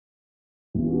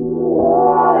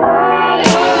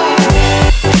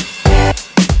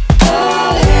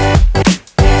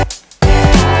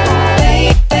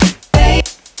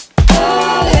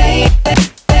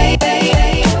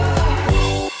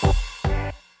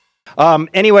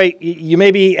Anyway, you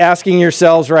may be asking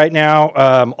yourselves right now,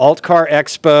 AltCar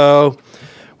Expo,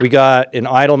 we got an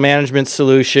idle management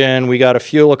solution, we got a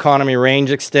fuel economy range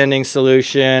extending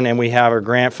solution, and we have our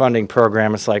grant funding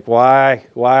program. It's like,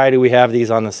 why do we have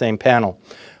these on the same panel?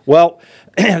 Well,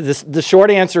 the short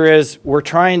answer is we're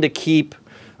trying to keep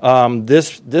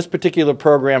this particular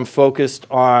program focused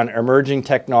on emerging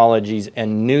technologies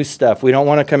and new stuff. We don't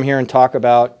want to come here and talk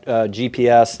about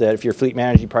GPS that if you're fleet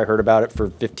manager, you probably heard about it for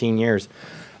 15 years.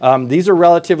 These are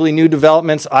relatively new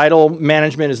developments. Idle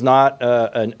management is not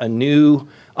a new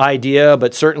idea,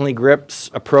 but certainly GRIP's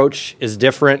approach is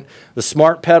different. The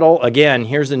smart pedal, again,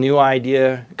 here's a new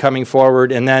idea coming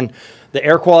forward. And then the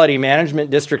Air Quality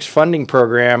Management District's funding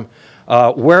program.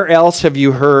 Where else have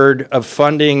you heard of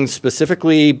funding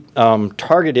specifically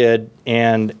targeted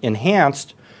and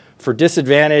enhanced for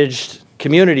disadvantaged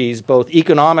communities, both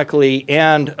economically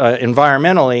and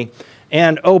environmentally?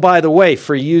 And, oh, by the way,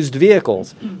 for used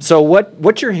vehicles. So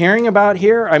what you're hearing about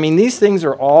here, I mean, these things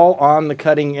are all on the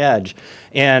cutting edge.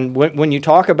 And when you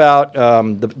talk about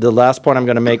the last point I'm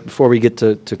going to make before we get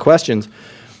to questions,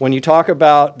 when you talk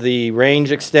about the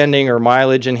range extending or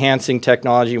mileage enhancing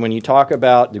technology, when you talk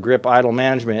about the GRIP idle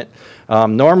management,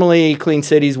 normally Clean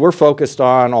Cities, we're focused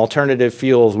on alternative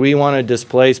fuels. We want to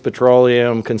displace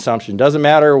petroleum consumption. Doesn't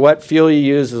matter what fuel you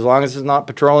use, as long as it's not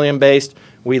petroleum based,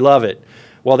 we love it.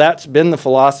 Well, that's been the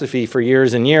philosophy for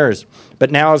years and years. But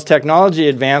now as technology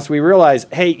advanced, we realize,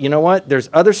 hey, you know what?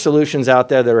 There's other solutions out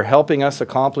there that are helping us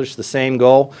accomplish the same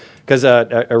goal. Because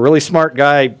a really smart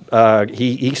guy,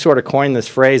 he sort of coined this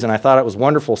phrase, and I thought it was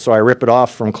wonderful, so I rip it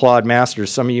off from Claude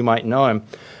Masters. Some of you might know him.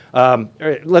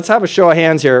 Let's have a show of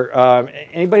hands here.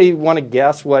 Anybody want to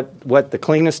guess what the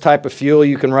cleanest type of fuel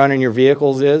you can run in your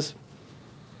vehicles is?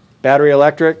 Battery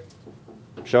electric?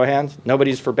 Show of hands.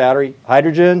 Nobody's for battery.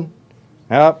 Hydrogen?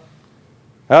 Yep.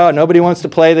 Oh, nobody wants to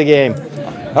play the game.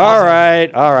 All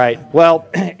right, all right. Well,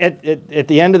 at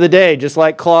the end of the day, just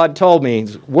like Claude told me,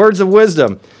 words of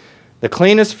wisdom, the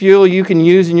cleanest fuel you can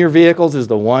use in your vehicles is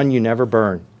the one you never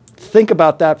burn. Think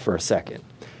about that for a second.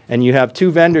 And you have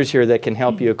two vendors here that can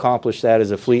help you accomplish that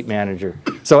as a fleet manager.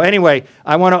 So anyway,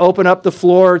 I want to open up the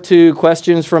floor to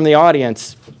questions from the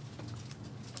audience.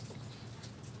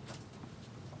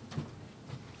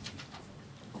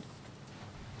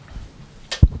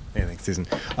 Hey, thanks, Susan.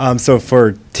 So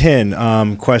for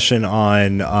Tin, question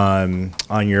on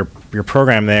your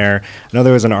program there. I know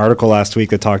there was an article last week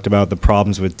that talked about the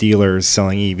problems with dealers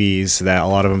selling EVs, that a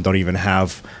lot of them don't even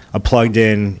have a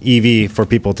plugged-in EV for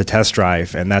people to test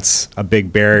drive, and that's a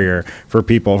big barrier for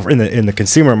people in the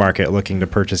consumer market looking to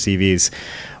purchase EVs.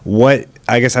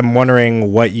 I guess I'm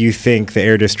wondering what you think the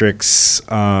Air District's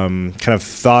kind of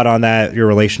thought on that, your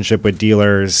relationship with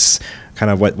dealers,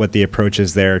 kind of what the approach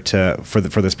is there for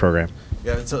this program.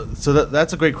 Yeah, so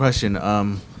that's a great question.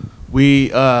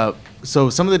 So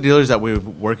some of the dealers that we're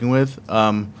working with,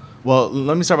 well,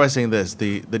 let me start by saying this: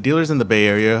 the dealers in the Bay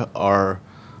Area are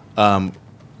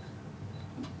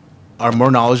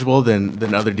more knowledgeable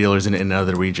than other dealers in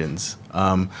other regions.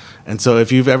 And so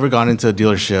if you've ever gone into a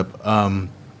dealership,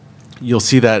 you'll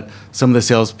see that some of the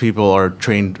salespeople are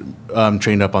trained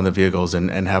up on the vehicles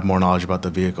and have more knowledge about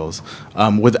the vehicles.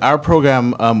 With our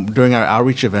program, during our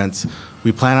outreach events,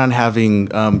 we plan on having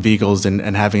vehicles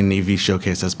and having an EV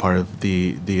showcase as part of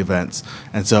the events.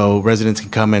 And so residents can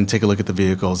come and take a look at the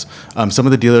vehicles. Some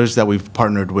of the dealers that we've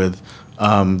partnered with,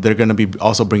 they're going to be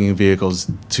also bringing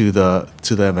vehicles to the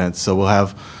events. So we'll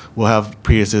have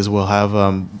Priuses, we'll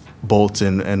have Bolts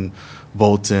and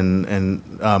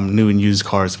new and used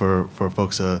cars for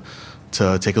folks to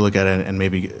take a look at it and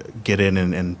maybe get in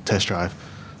and test drive.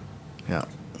 Yeah.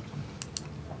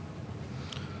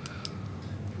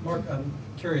 Mark, I'm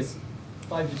curious,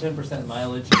 5 to 10%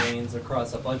 mileage gains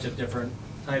across a bunch of different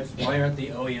types. Why aren't the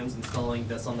OEMs installing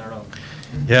this on their own?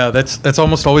 Yeah, that's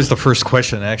almost always the first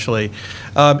question, actually.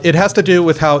 It has to do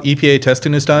with how EPA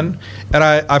testing is done. And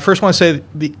I first want to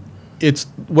say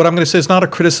what I'm going to say is not a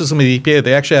criticism of the EPA.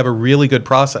 They actually have a really good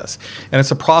process. And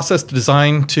it's a process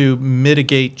designed to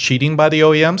mitigate cheating by the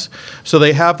OEMs. So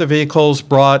they have the vehicles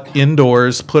brought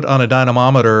indoors, put on a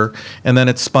dynamometer, and then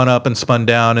it's spun up and spun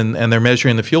down, and they're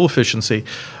measuring the fuel efficiency.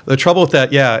 The trouble with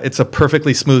that, yeah, it's a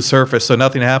perfectly smooth surface, so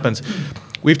nothing happens.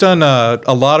 We've done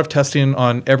a lot of testing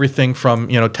on everything from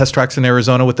test tracks in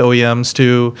Arizona with OEMs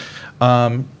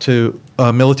to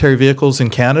military vehicles in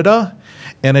Canada.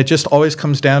 And it just always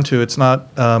comes down to it's not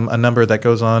a number that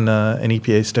goes on an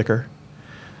EPA sticker.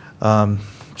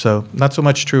 So not so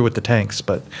much true with the tanks,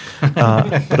 but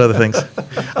other things.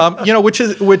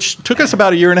 Which took us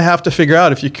about a year and a half to figure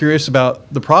out if you're curious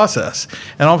about the process.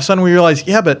 And all of a sudden we realized,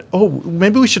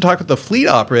 maybe we should talk with the fleet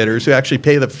operators who actually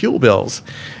pay the fuel bills.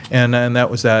 And that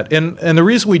was that. And the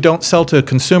reason we don't sell to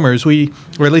consumers, or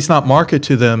at least not market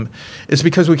to them, is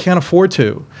because we can't afford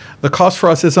to. The cost for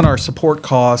us isn't our support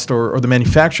cost or the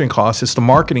manufacturing cost, it's the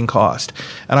marketing cost.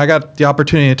 And I got the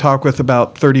opportunity to talk with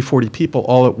about 30, 40 people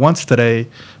all at once today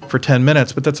for 10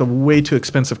 minutes, but that's a way too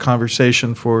expensive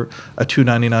conversation for a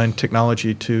 $2.99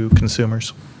 technology to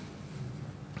consumers.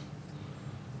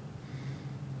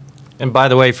 And by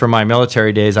the way, from my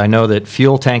military days, I know that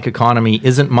fuel tank economy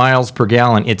isn't miles per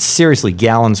gallon. It's seriously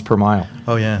gallons per mile.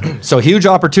 Oh, yeah. So huge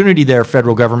opportunity there,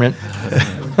 federal government.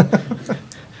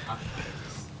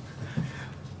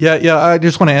 Yeah, I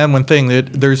just want to add one thing.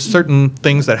 There's certain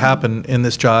things that happen in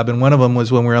this job, and one of them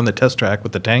was when we were on the test track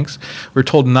with the tanks. We were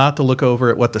told not to look over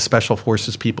at what the special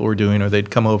forces people were doing, or they'd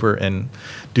come over and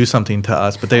do something to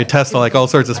us. But they test like all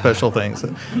sorts of special things.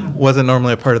 It wasn't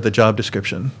normally a part of the job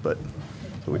description, but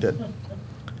we did.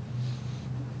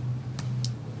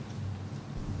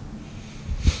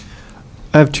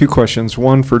 I have two questions,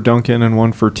 one for Duncan and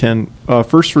one for Tin.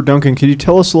 First for Duncan, could you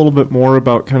tell us a little bit more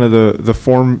about kind of the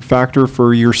form factor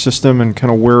for your system and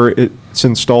kind of where it's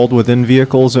installed within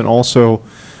vehicles, and also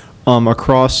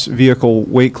across vehicle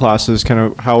weight classes, kind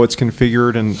of how it's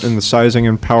configured and the sizing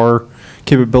and power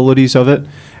capabilities of it?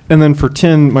 And then for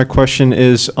Tin, my question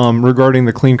is regarding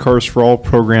the Clean Cars for All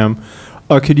program.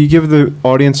 Could you give the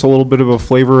audience a little bit of a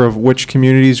flavor of which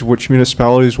communities, which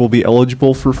municipalities will be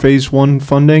eligible for Phase 1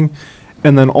 funding?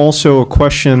 And then also a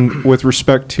question with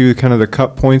respect to kind of the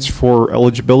cut points for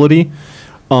eligibility.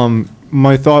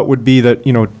 My thought would be that,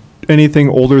 anything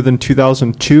older than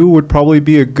 2002 would probably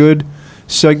be a good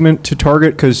segment to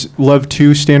target, because Lev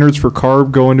 2 standards for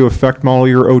CARB go into effect model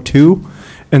year 02.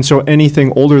 And so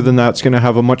anything older than that's going to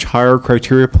have a much higher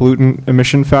criteria pollutant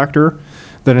emission factor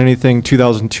than anything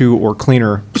 2002 or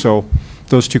cleaner. So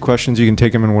those two questions, you can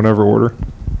take them in whatever order.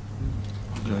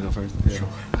 You want to go first? Sure.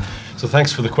 So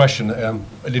thanks for the question. I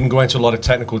didn't go into a lot of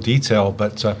technical detail,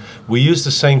 but we use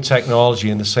the same technology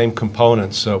and the same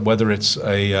components, whether it's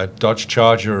a Dodge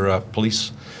Charger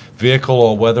police vehicle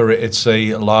or whether it's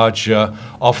a large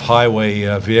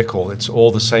off-highway vehicle. It's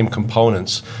all the same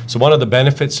components. So one of the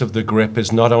benefits of the grip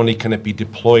is not only can it be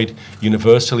deployed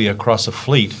universally across a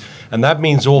fleet, and that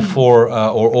means all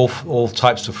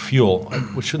types of fuel.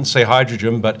 We shouldn't say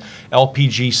hydrogen, but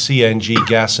LPG, CNG,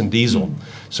 gas, and diesel.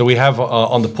 So we have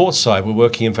on the port side, we're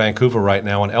working in Vancouver right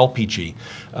now on LPG.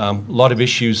 A lot of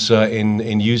issues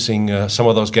in using some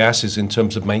of those gases in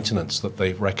terms of maintenance that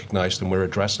they've recognized and we're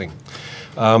addressing.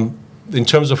 In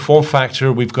terms of form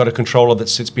factor, we've got a controller that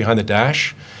sits behind the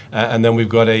dash, and then we've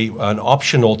got an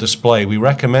optional display. We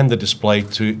recommend the display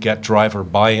to get driver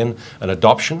buy-in and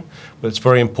adoption, but it's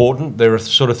very important. There are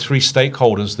sort of three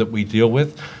stakeholders that we deal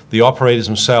with: the operators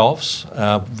themselves,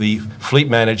 the fleet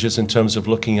managers in terms of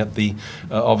looking at the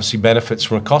obviously benefits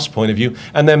from a cost point of view,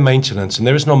 and then maintenance. And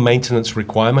there is no maintenance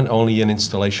requirement, only an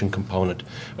installation component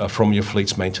from your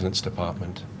fleet's maintenance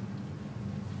department.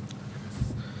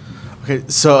 Okay,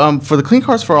 so for the Clean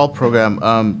Cars for All program,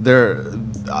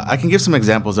 I can give some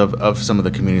examples of some of the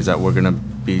communities that we're going to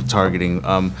be targeting.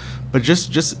 But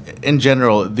just in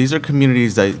general, these are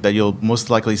communities that you'll most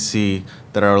likely see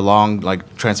that are along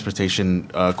like transportation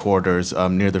corridors,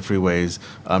 near the freeways,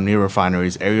 near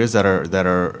refineries, areas that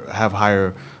have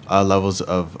higher levels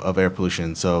of air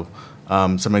pollution. So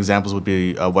some examples would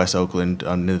be West Oakland,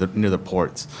 near the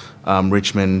ports,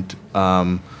 Richmond,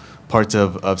 parts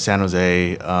of San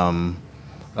Jose.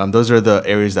 Those are the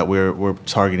areas that we're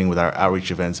targeting with our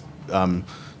outreach events,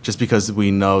 just because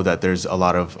we know that there's a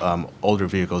lot of older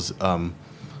vehicles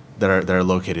that are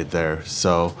located there.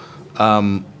 So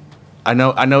I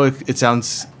know it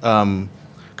sounds kind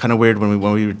of weird when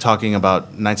we were talking about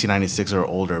 1996 or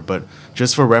older, but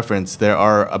just for reference, there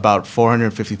are about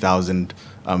 450,000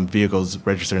 vehicles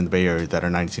registered in the Bay Area that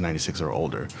are 1996 or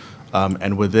older,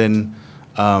 and within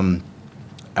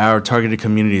our targeted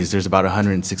communities, there's about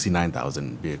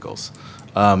 169,000 vehicles.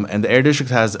 And the Air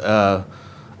District has a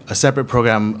separate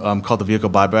program called the Vehicle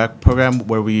Buyback Program,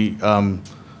 where we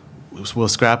will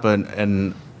scrap a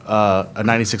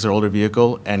 96 or older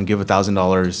vehicle and give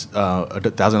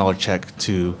 $1,000 check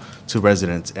to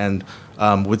residents. And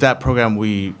with that program,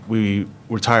 we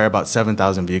retire about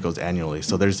 7,000 vehicles annually.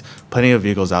 So there's plenty of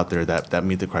vehicles out there that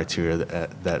meet the criteria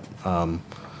that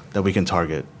we can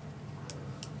target.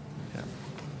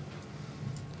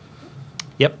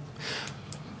 Yep.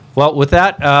 Well, with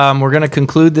that, we're going to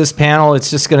conclude this panel. It's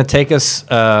just going to take us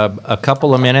a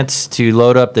couple of minutes to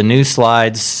load up the new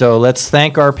slides. So let's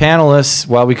thank our panelists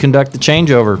while we conduct the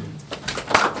changeover.